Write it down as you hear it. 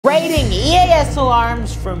Rating EAS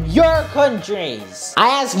alarms from your countries. I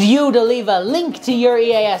asked you to leave a link to your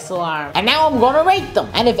EAS alarm, and now I'm gonna rate them.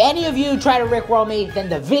 And if any of you try to rickroll me, then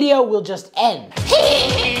the video will just end.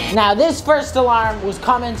 Now this first alarm was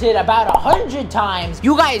commented about 100 times.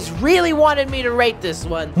 You guys really wanted me to rate this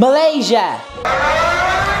one. Malaysia.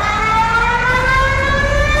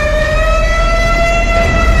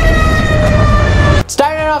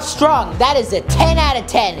 Starting off strong, that is a 10 out of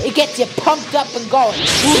 10. It gets you pumped up and going.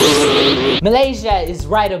 Malaysia is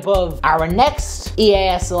right above our next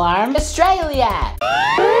EAS alarm, Australia.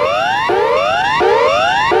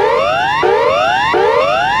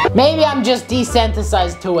 Maybe I'm just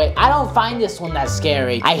desensitized to it. I don't find this one that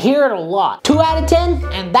scary. I hear it a lot. 2 out of 10,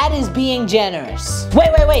 and that is being generous. Wait.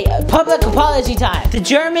 Public apology time. The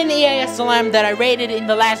German EAS alarm that I rated in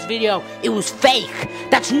the last video, it was fake.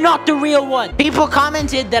 That's not the real one. People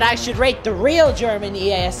commented that I should rate the real German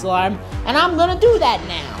EAS alarm, and I'm gonna do that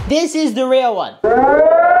now. This is the real one.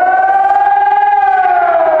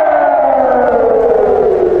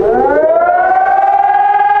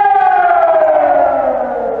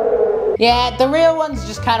 Yeah, the real one's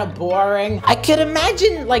just kind of boring. I could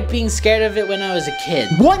imagine like being scared of it when I was a kid.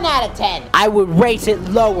 1 out of 10. I would rate it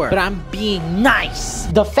lower, but I'm being nice.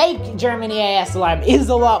 The fake German EAS alarm is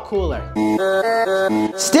a lot cooler.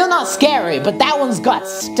 Still not scary, but that one's got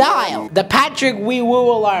style. The Patrick Wee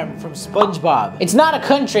Woo alarm from SpongeBob. It's not a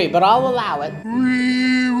country, but I'll allow it.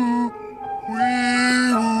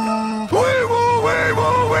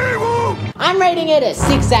 I'm rating it a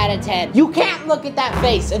 6 out of 10. You can't look at that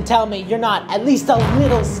face and tell me you're not at least a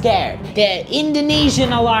little scared. The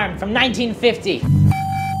Indonesian alarm from 1950.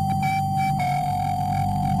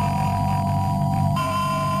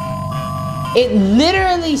 It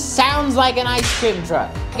literally sounds like an ice cream truck.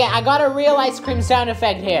 Okay, I got a real ice cream sound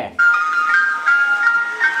effect here.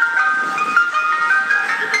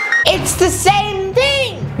 It's the same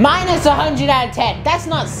thing! Minus 100 out of 10. That's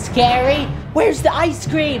not scary. Where's the ice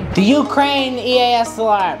cream? The Ukraine EAS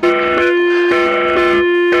alarm.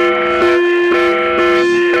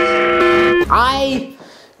 I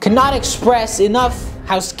cannot express enough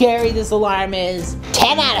how scary this alarm is.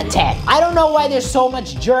 10 out of 10. I don't know why there's so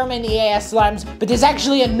much German EAS alarms, but there's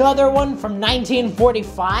actually another one from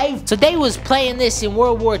 1945. So they was playing this in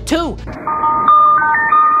World War II.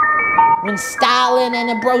 When Stalin and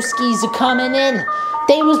the broskies are coming in,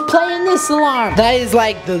 they was playing this alarm. That is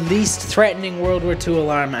like the least threatening World War II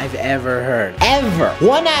alarm I've ever heard. Ever.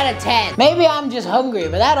 1 out of 10. Maybe I'm just hungry,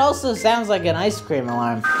 but that also sounds like an ice cream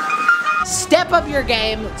alarm. Step up your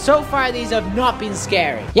game. So far, these have not been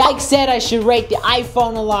scary. Yikes said I should rate the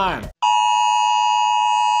iPhone alarm.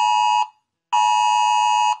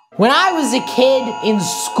 When I was a kid in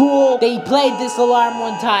school, they played this alarm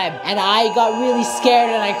one time, and I got really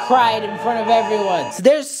scared and I cried in front of everyone. So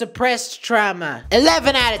there's suppressed trauma.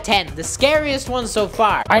 11 out of 10, the scariest one so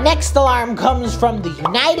far. Our next alarm comes from the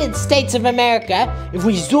United States of America. If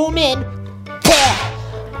we zoom in,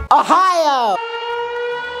 Ohio.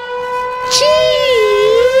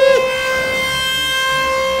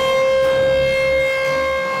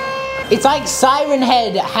 It's like Siren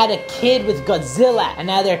Head had a kid with Godzilla and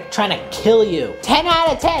now they're trying to kill you. 10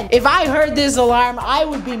 out of 10. If I heard this alarm, I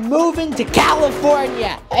would be moving to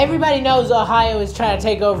California. Everybody knows Ohio is trying to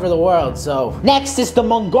take over the world, so. Next is the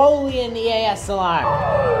Mongolian EAS alarm.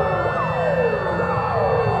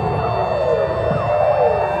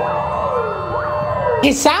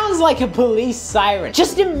 It sounds like a police siren.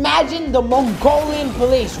 Just imagine the Mongolian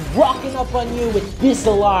police rocking up on you with this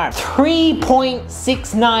alarm.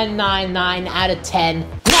 3.6999 out of 10.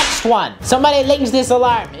 Next one. Somebody links this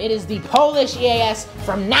alarm. It is the Polish EAS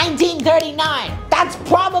from 1939. That's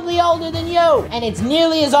probably older than you. And it's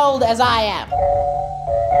nearly as old as I am.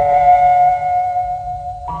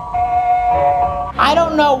 I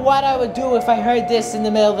don't know what I would do if I heard this in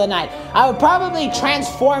the middle of the night. I would probably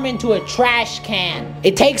transform into a trash can.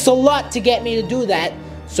 It takes a lot to get me to do that,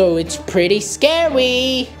 so it's pretty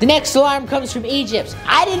scary. The next alarm comes from Egypt.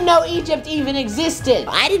 I didn't know Egypt even existed.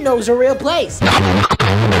 I didn't know it was a real place. That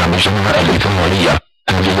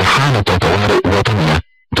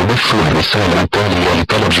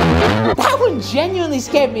one genuinely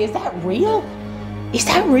scared me. Is that real? Is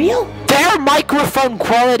that real? Their microphone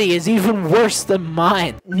quality is even worse than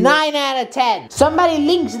mine. 9 out of 10. Somebody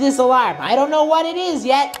linked this alarm. I don't know what it is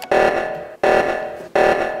yet.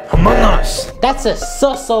 Among Us. That's a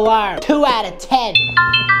sus alarm. 2 out of 10.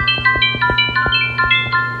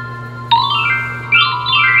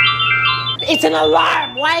 It's an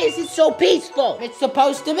alarm. Why is it so peaceful? It's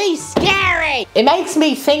supposed to be scary. It makes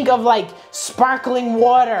me think of like sparkling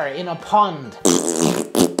water in a pond.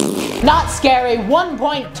 Not scary,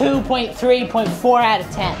 1.2.3.4 out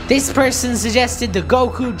of 10. This person suggested the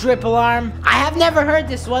Goku drip alarm. I have never heard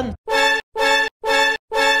this one.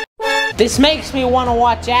 This makes me want to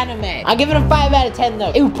watch anime. I'll give it a 5 out of 10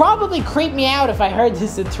 though. It would probably creep me out if I heard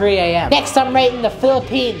this at 3 a.m. Next, I'm rating the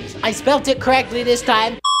Philippines. I spelt it correctly this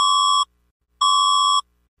time.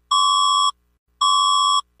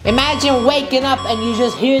 Imagine waking up and you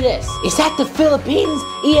just hear this. Is that the Philippines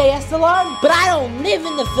EAS alarm? But I don't live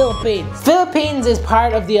in the Philippines. Philippines is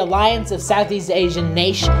part of the Alliance of Southeast Asian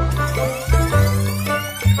Nations.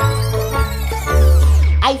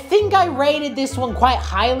 I think I rated this one quite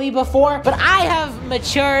highly before, but I have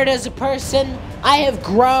matured as a person. I have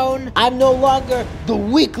grown. I'm no longer the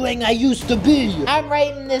weakling I used to be. I'm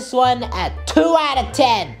rating this one at 2 out of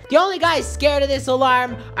 10. The only guys scared of this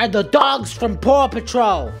alarm are the dogs from Paw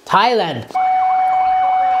Patrol. Thailand.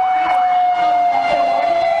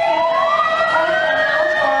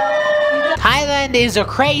 Thailand is a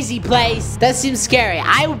crazy place. That seems scary.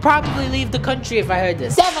 I would probably leave the country if I heard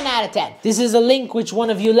this. 7 out of 10. This is a link which one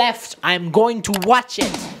of you left. I'm going to watch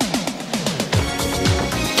it.